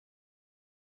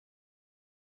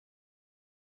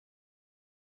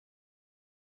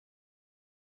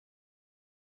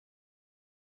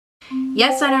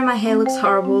Yes, I know my hair looks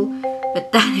horrible,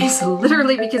 but that is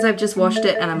literally because I've just washed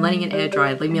it and I'm letting it air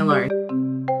dry. Leave me alone.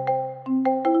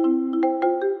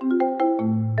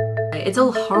 It's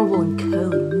all horrible and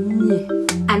curly.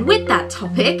 And with that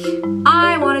topic,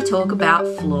 I want to talk about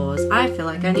flaws. I feel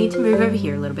like I need to move over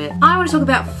here a little bit. I want to talk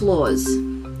about flaws.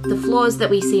 The flaws that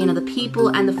we see in other people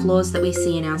and the flaws that we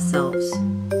see in ourselves.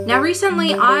 Now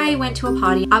recently I went to a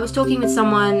party. I was talking with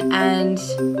someone and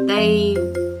they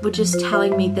were just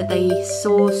telling me that they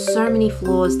saw so many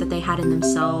flaws that they had in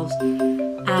themselves,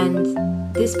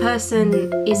 and this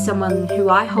person is someone who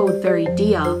I hold very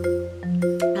dear.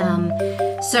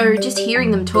 So just hearing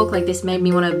them talk like this made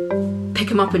me want to pick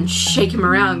him up and shake him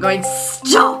around going,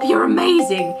 "Stop, you're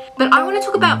amazing!" But I want to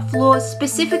talk about flaws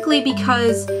specifically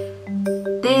because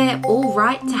they're all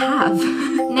right to have.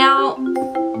 Now,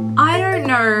 I don't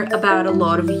know about a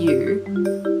lot of you,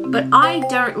 but I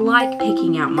don't like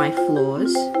picking out my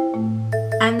flaws.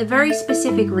 And the very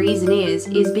specific reason is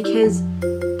because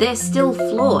they're still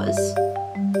flaws.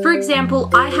 For example,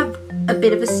 I have a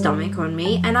bit of a stomach on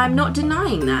me, and I'm not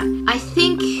denying that. I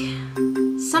think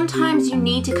sometimes you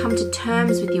need to come to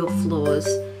terms with your flaws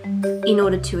in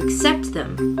order to accept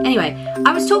them. Anyway,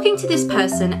 I was talking to this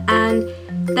person and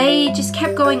they just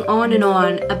kept going on and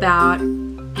on about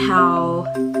how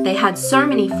they had so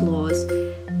many flaws,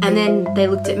 and then they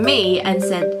looked at me and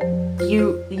said,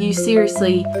 you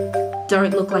seriously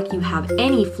don't look like you have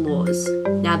any flaws.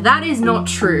 Now that is not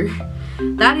true.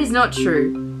 That is not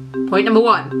true. Point number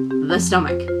one, the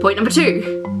stomach. Point number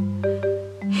two,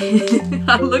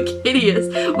 I look hideous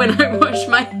when I wash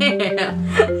my hair.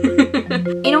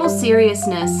 In all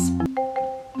seriousness,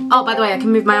 oh, by the way, I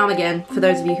can move my arm again for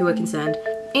those of you who are concerned.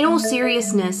 In all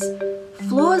seriousness,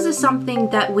 flaws are something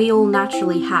that we all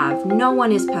naturally have. No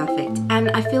one is perfect, and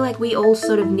I feel like we all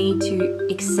sort of need to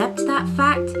accept that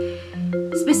fact,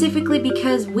 specifically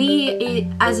because we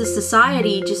as a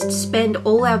society just spend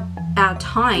all our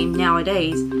time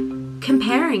nowadays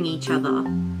comparing each other.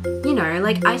 You know,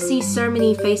 like I see so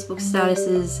many Facebook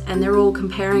statuses and they're all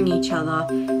comparing each other,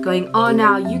 going, "Oh,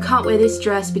 now you can't wear this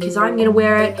dress because I'm gonna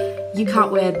wear it, you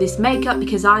can't wear this makeup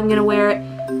because I'm gonna wear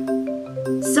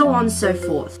it," so on and so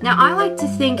forth. Now I like to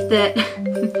think that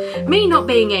me not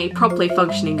being a properly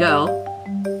functioning girl,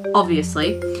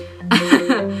 obviously,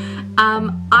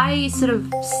 I sort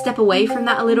of step away from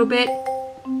that a little bit.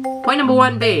 Point number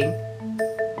one being,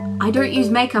 I don't use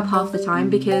makeup half the time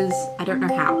because I don't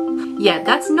know how. Yeah,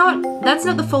 that's not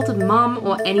the fault of mum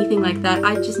or anything like that.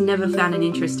 I just never found an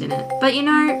interest in it. But you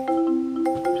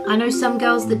know, I know some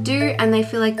girls that do, and they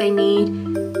feel like they need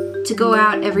to go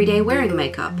out every day wearing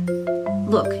makeup.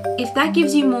 Look, if that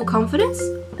gives you more confidence,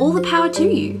 all the power to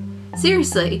you.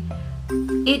 Seriously,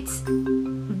 it's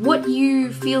what you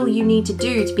feel you need to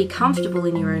do to be comfortable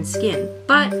in your own skin.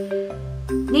 But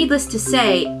needless to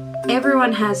say,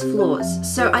 everyone has flaws,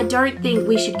 so I don't think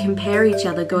we should compare each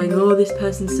other going, "Oh, this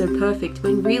person's so perfect,"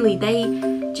 when really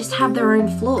they just have their own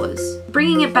flaws.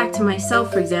 Bringing it back to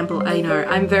myself, for example, I know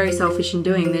I'm very selfish in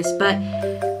doing this, but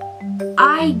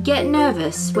I get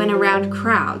nervous when around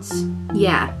crowds.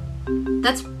 Yeah,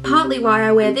 that's partly why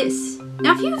I wear this.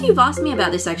 Now, a few of you have asked me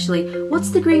about this actually. What's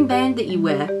the green band that you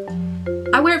wear?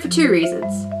 I wear it for two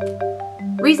reasons.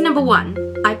 Reason number one,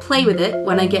 I play with it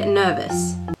when I get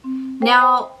nervous.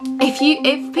 Now, if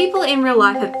people in real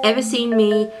life have ever seen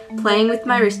me playing with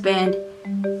my wristband,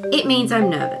 it means I'm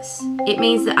nervous. It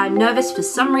means that I'm nervous for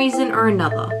some reason or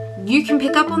another. You can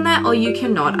pick up on that or you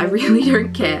cannot, I really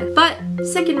don't care. But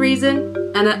second reason,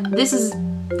 and this is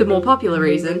the more popular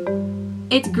reason,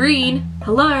 it's green.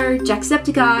 Hello,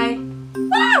 Jacksepticeye.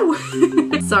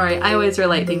 Woo! Sorry, I always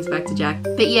relate things back to Jack.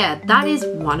 But yeah, that is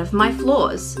one of my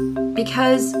flaws,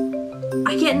 because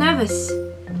I get nervous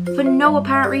for no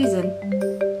apparent reason.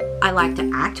 I like to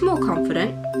act more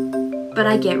confident, but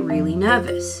I get really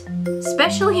nervous,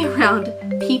 especially around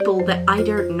people that I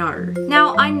don't know.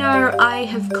 Now, I know I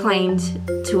have claimed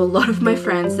to a lot of my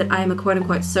friends that I am a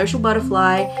quote-unquote social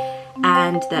butterfly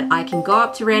and that I can go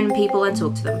up to random people and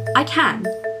talk to them. I can,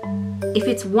 if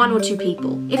it's one or two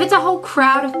people. If it's a whole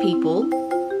crowd of people,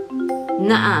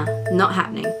 nah, not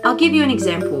happening. I'll give you an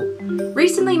example.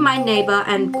 Recently, my neighbor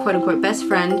and quote-unquote best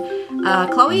friend,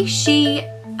 Chloe,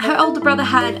 her older brother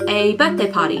had a birthday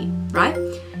party, right?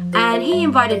 And he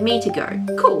invited me to go.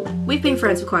 Cool, we've been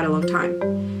friends for quite a long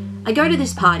time. I go to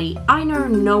this party, I know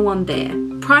no one there.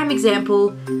 Prime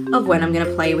example of when I'm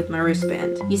gonna play with my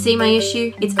wristband. You see my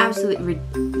issue? It's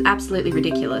absolutely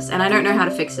ridiculous, and I don't know how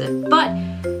to fix it. But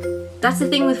that's the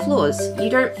thing with flaws. You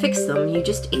don't fix them, you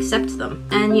just accept them.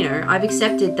 And you know, I've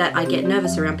accepted that I get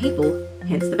nervous around people,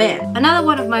 hence the band. Another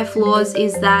one of my flaws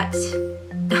is that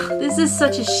This is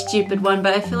such a stupid one,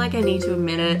 but I feel like I need to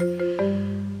admit it.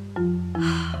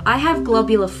 I have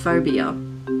globulophobia.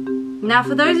 Now,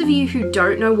 for those of you who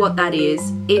don't know what that is,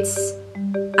 it's...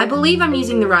 I believe I'm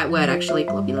using the right word, actually.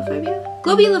 Globulophobia?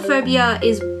 Globulophobia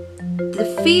is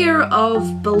the fear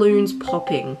of balloons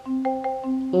popping.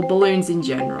 Or balloons in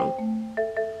general.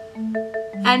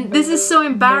 And this is so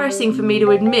embarrassing for me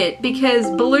to admit because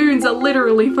balloons are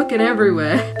literally fucking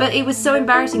everywhere. But it was so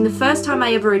embarrassing. The first time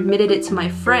I ever admitted it to my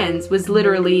friends was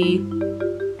literally,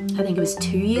 I think it was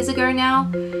 2 years ago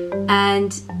now.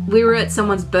 And we were at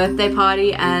someone's birthday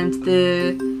party and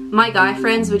my guy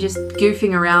friends were just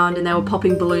goofing around and they were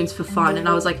popping balloons for fun. And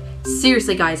I was like,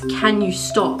 seriously guys, can you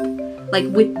stop? Like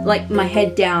with like my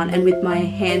head down and with my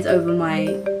hands over my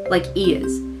like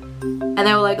ears. And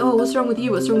they were like, oh, what's wrong with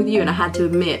you? What's wrong with you? And I had to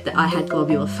admit that I had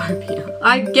globulophobia.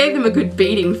 I gave them a good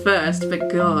beating first, but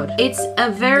God. It's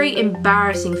a very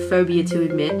embarrassing phobia to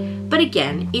admit, but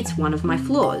again, it's one of my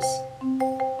flaws.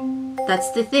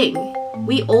 That's the thing.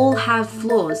 We all have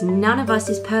flaws. None of us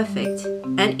is perfect.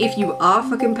 And if you are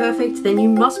fucking perfect, then you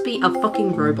must be a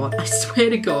fucking robot. I swear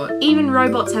to God. Even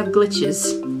robots have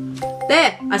glitches.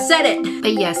 There, I said it.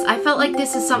 But yes, I felt like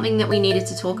this is something that we needed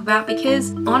to talk about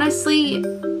because honestly,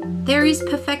 there is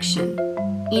perfection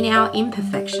in our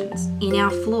imperfections, in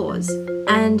our flaws.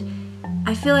 And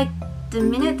I feel like the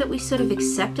minute that we sort of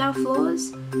accept our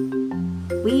flaws,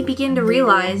 we begin to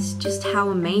realize just how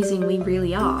amazing we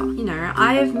really are. You know,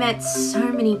 I have met so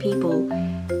many people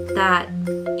that,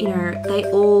 you know, they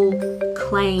all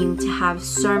claim to have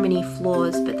so many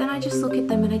flaws, but then I just look at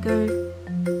them and I go,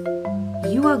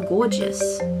 you are gorgeous.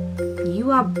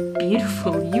 You are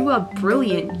beautiful. You are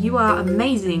brilliant. You are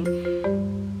amazing.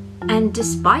 And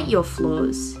despite your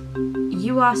flaws,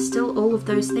 you are still all of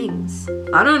those things.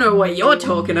 I don't know what you're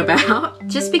talking about.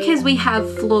 Just because we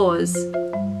have flaws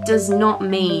does not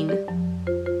mean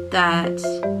that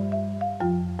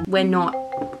we're not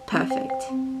perfect.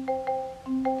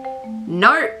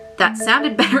 No, that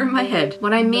sounded better in my head.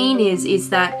 What I mean is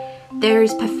that there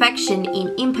is perfection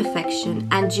in imperfection,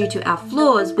 and due to our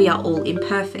flaws, we are all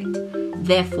imperfect.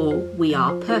 Therefore, we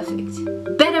are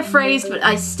perfect. Better phrased, but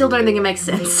I still don't think it makes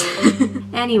sense.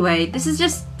 Anyway, this is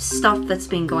just stuff that's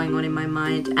been going on in my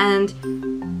mind,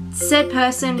 and said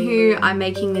person who I'm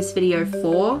making this video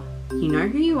for, you know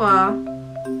who you are,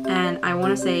 and I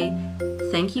want to say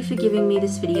thank you for giving me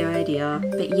this video idea,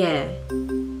 but yeah,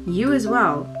 you as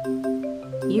well.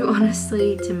 You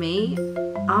honestly, to me,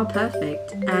 are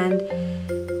perfect, and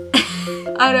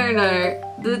I don't know.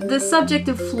 The subject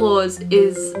of flaws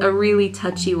is a really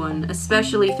touchy one,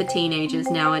 especially for teenagers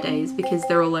nowadays, because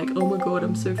they're all like, oh my god,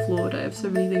 I'm so flawed, I have so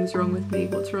many things wrong with me,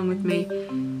 what's wrong with me?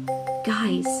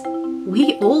 Guys,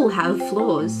 we all have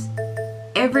flaws.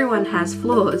 Everyone has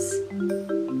flaws.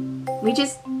 We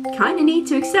just kind of need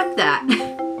to accept that.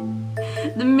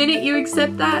 The minute you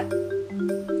accept that,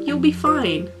 you'll be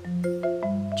fine.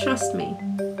 Trust me.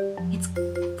 It's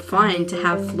fine to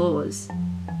have flaws.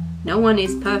 No one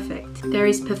is perfect. There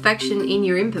is perfection in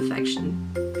your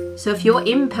imperfection. So if you're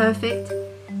imperfect,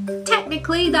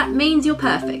 technically that means you're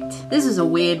perfect. This is a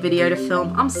weird video to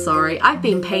film. I'm sorry. I've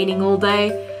been painting all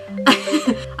day.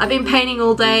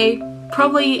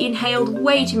 Probably inhaled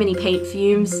way too many paint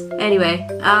fumes. Anyway,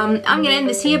 I'm gonna end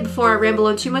this here before I ramble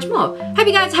on too much more. Hope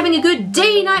you guys are having a good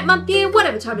day, night, month, year,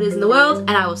 whatever time it is in the world,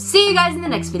 and I will see you guys in the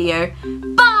next video.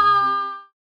 Bye!